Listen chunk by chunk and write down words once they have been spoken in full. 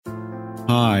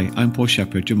Hi, I'm Paul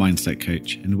Shepherd, your mindset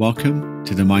coach, and welcome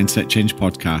to the Mindset Change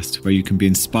podcast, where you can be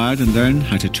inspired and learn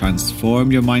how to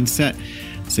transform your mindset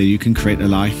so you can create the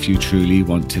life you truly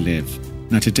want to live.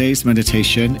 Now, today's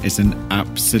meditation is an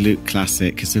absolute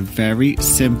classic. It's a very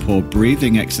simple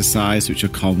breathing exercise which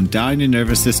will calm down your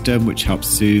nervous system, which helps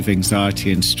soothe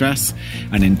anxiety and stress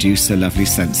and induce a lovely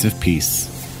sense of peace.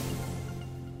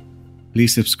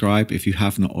 Please subscribe if you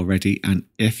have not already, and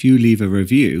if you leave a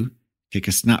review, take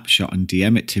a snapshot and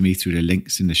DM it to me through the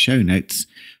links in the show notes,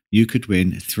 you could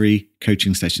win 3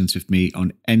 coaching sessions with me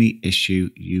on any issue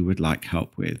you would like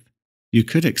help with. You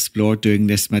could explore doing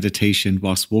this meditation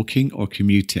whilst walking or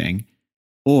commuting,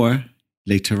 or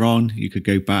later on, you could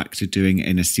go back to doing it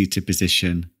in a seated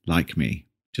position like me.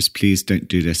 Just please don't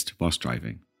do this whilst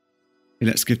driving. Okay,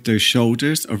 let's give those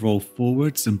shoulders a roll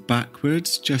forwards and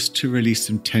backwards just to release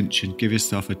some tension. Give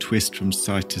yourself a twist from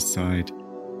side to side.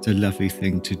 It's a lovely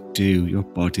thing to do. Your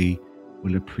body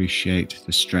will appreciate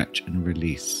the stretch and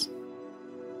release.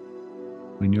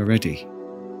 When you're ready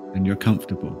and you're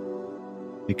comfortable,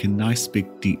 take a nice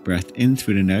big deep breath in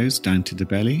through the nose down to the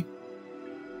belly,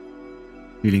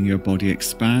 feeling your body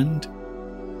expand,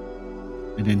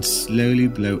 and then slowly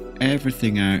blow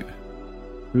everything out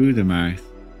through the mouth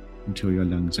until your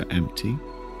lungs are empty.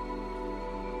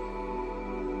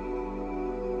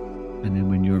 And then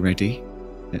when you're ready,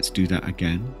 let's do that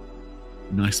again.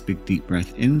 Nice big deep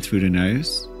breath in through the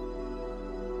nose.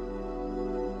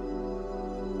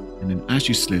 And then as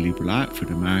you slowly blow out through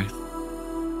the mouth,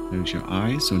 close your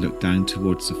eyes or look down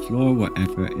towards the floor,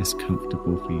 whatever is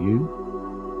comfortable for you.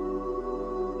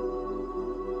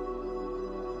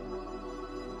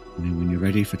 And then when you're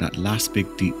ready for that last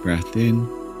big deep breath in,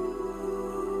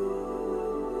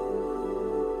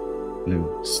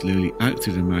 blow slowly out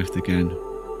through the mouth again.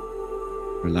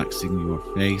 Relaxing your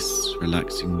face,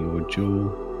 relaxing your jaw,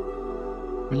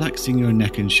 relaxing your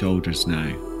neck and shoulders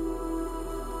now.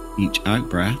 Each out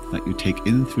breath that you take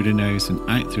in through the nose and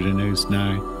out through the nose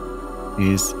now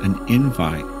is an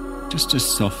invite just to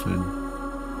soften,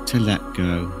 to let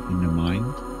go in the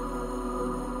mind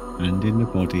and in the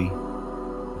body,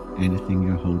 anything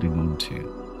you're holding on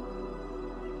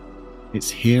to.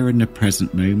 It's here in the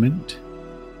present moment,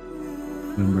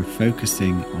 when we're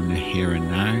focusing on the here and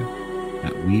now,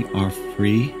 that we are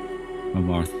free from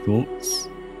our thoughts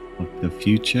of the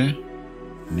future,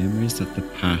 memories of the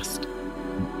past,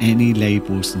 and any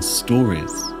labels and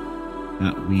stories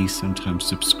that we sometimes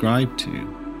subscribe to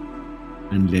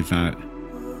and live out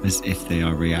as if they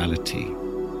are reality.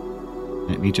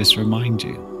 Let me just remind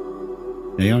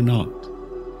you, they are not.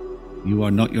 You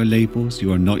are not your labels,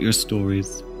 you are not your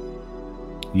stories.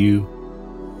 You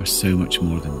are so much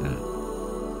more than that.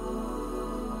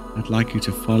 I'd like you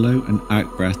to follow an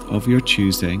out-breath of your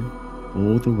choosing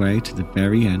all the way to the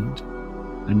very end,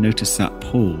 and notice that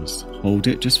pause. Hold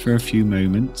it just for a few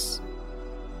moments,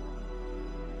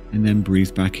 and then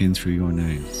breathe back in through your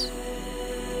nose.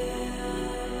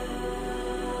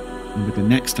 And with the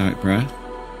next out-breath,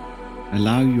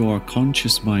 allow your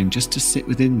conscious mind just to sit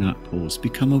within that pause.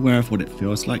 Become aware of what it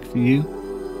feels like for you,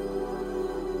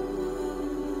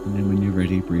 and then when you're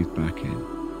ready, breathe back in.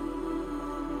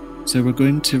 So we're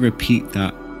going to repeat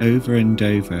that over and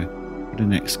over for the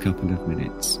next couple of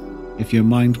minutes. If your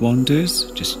mind wanders,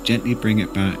 just gently bring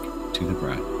it back to the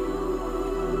breath.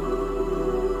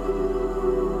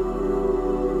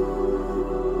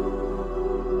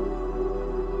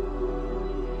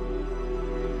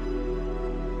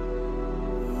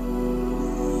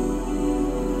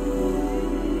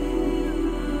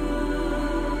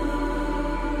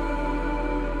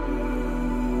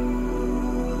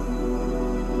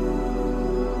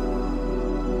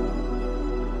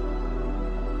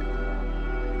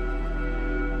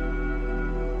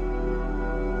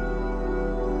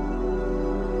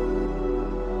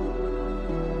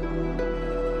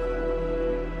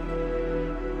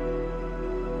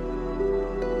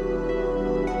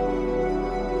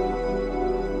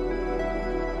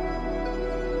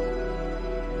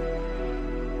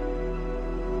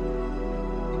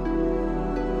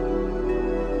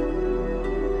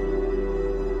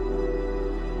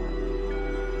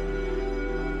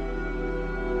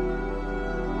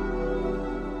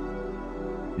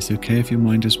 It's okay if your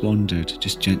mind has wandered,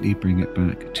 just gently bring it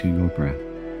back to your breath.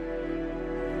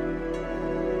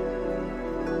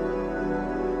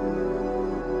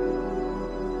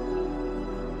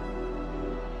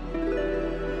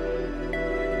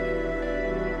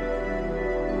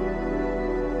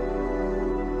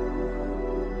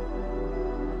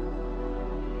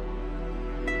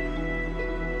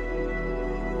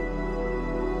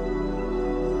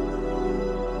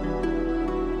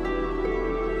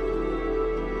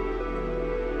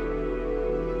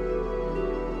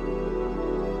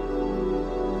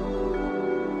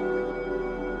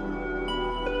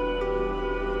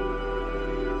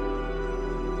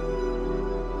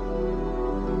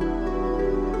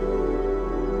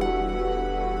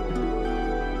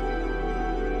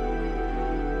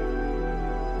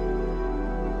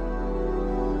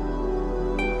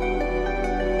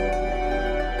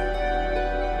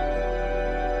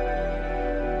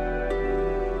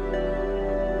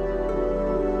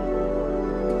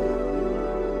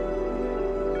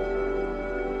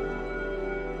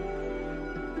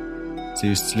 So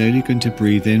you're slowly going to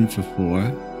breathe in for 4.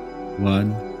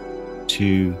 1,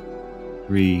 2,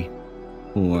 3,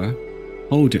 4.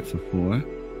 Hold it for 4.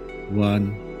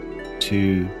 1,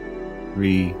 2,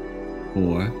 3,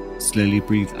 4. Slowly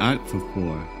breathe out for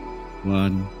 4.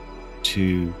 1,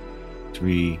 2,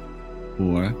 3,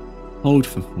 4. Hold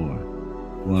for 4.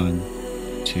 1,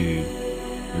 2,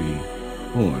 3,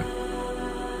 4.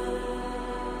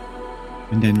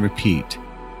 And then repeat.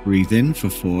 Breathe in for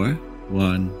 4.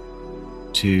 1,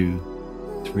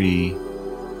 2, 3,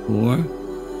 4.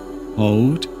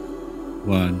 Hold.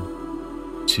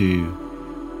 1,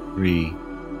 2, 3,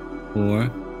 4.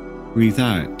 Breathe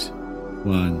out.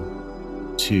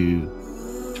 1,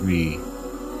 2, 3,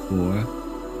 4.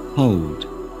 Hold.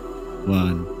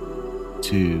 1,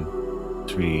 2,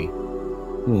 3,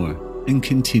 4. And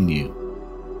continue.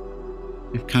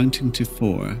 If counting to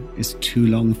 4 is too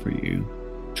long for you,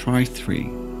 try 3.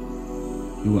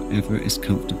 Do whatever is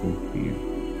comfortable for you.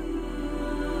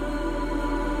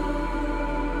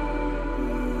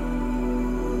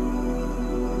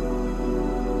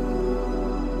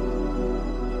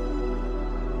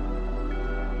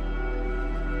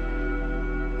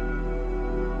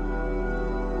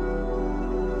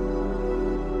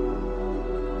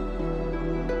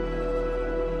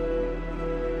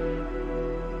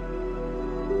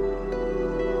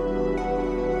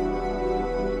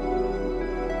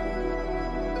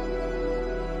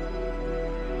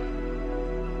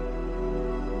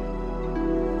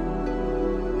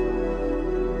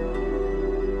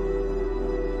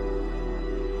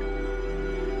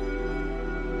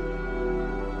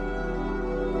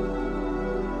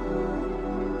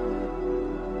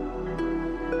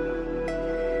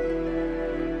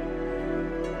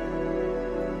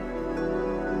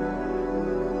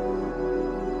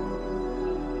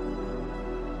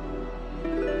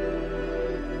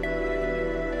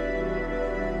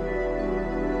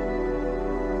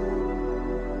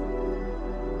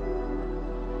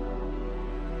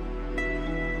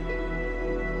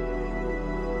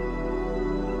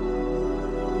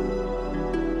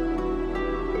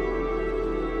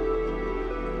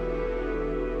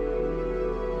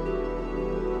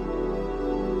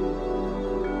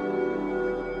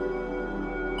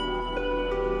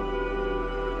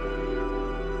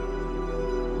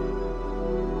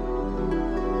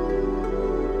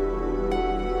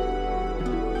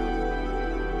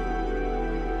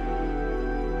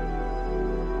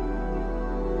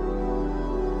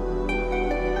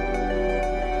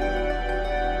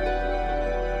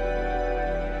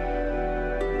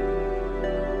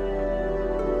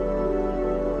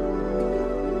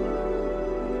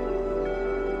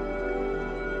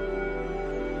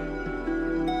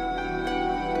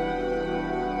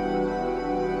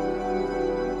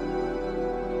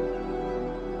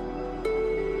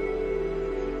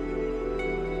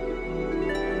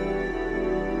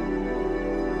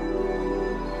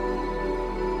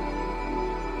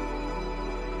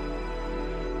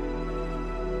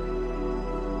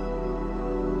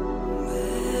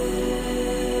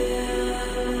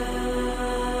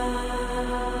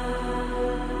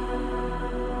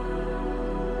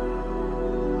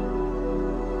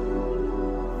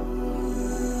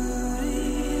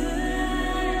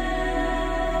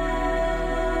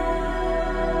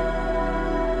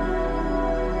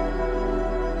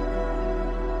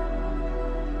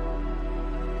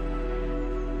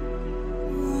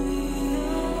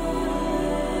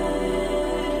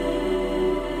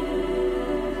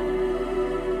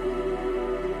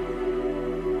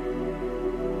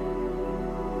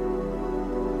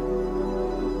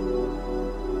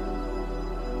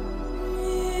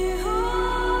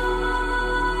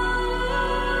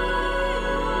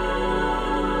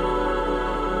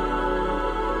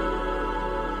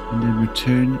 And then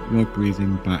return your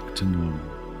breathing back to normal.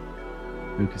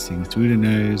 Focusing through the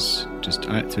nose, just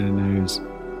out through the nose,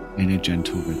 in a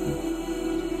gentle rhythm.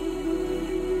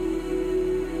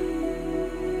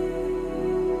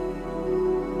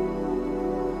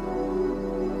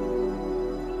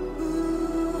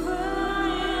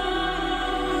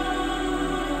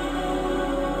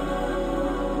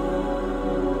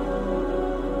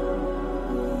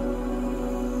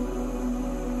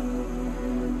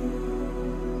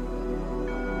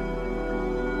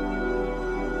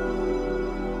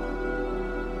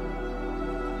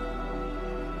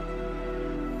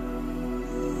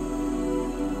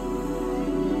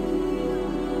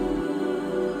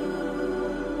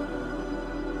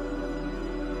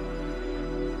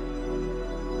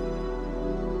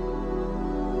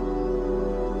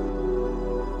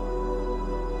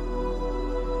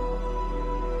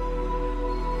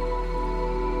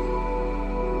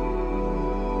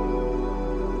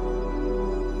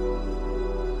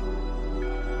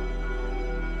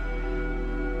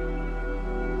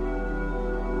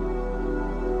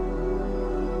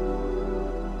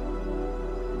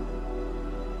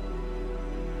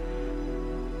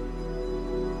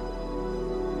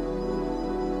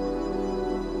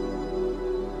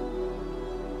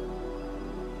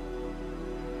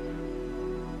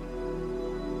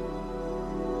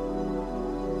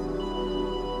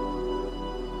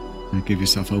 Now give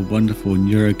yourself a wonderful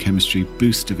neurochemistry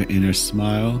boost of an inner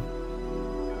smile.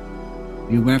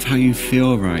 Be aware of how you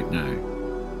feel right now.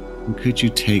 And could you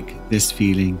take this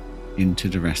feeling into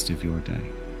the rest of your day?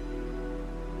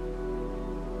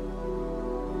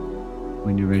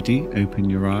 When you're ready, open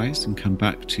your eyes and come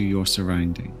back to your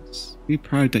surroundings. Be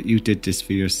proud that you did this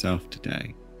for yourself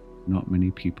today. Not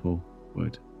many people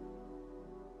would.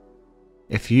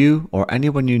 If you or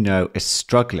anyone you know is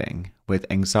struggling with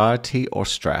anxiety or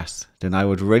stress, then I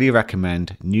would really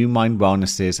recommend New Mind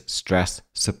Wellness's Stress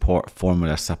Support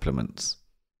Formula supplements.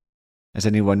 As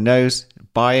anyone knows,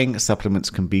 buying supplements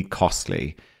can be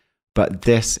costly, but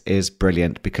this is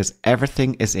brilliant because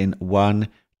everything is in one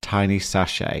tiny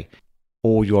sachet.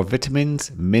 All your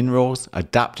vitamins, minerals,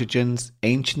 adaptogens,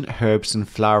 ancient herbs and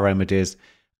flower remedies,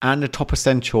 and the top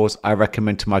essentials I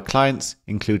recommend to my clients,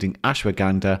 including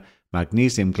ashwagandha,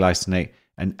 magnesium glycinate,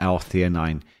 and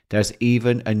L-theanine. There's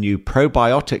even a new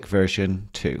probiotic version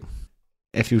too.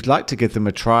 If you'd like to give them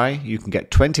a try, you can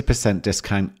get 20%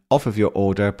 discount off of your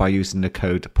order by using the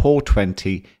code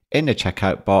PAUL20 in the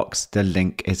checkout box. The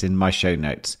link is in my show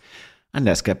notes. And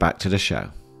let's get back to the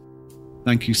show.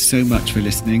 Thank you so much for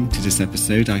listening to this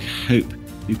episode. I hope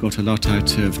you got a lot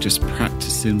out of just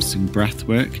practicing some breath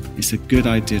work. It's a good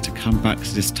idea to come back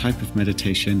to this type of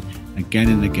meditation again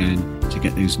and again to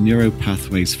get those neural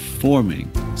pathways forming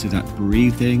so that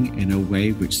breathing in a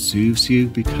way which soothes you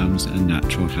becomes a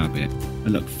natural habit. I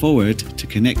look forward to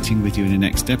connecting with you in the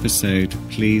next episode.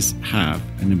 Please have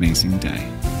an amazing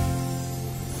day.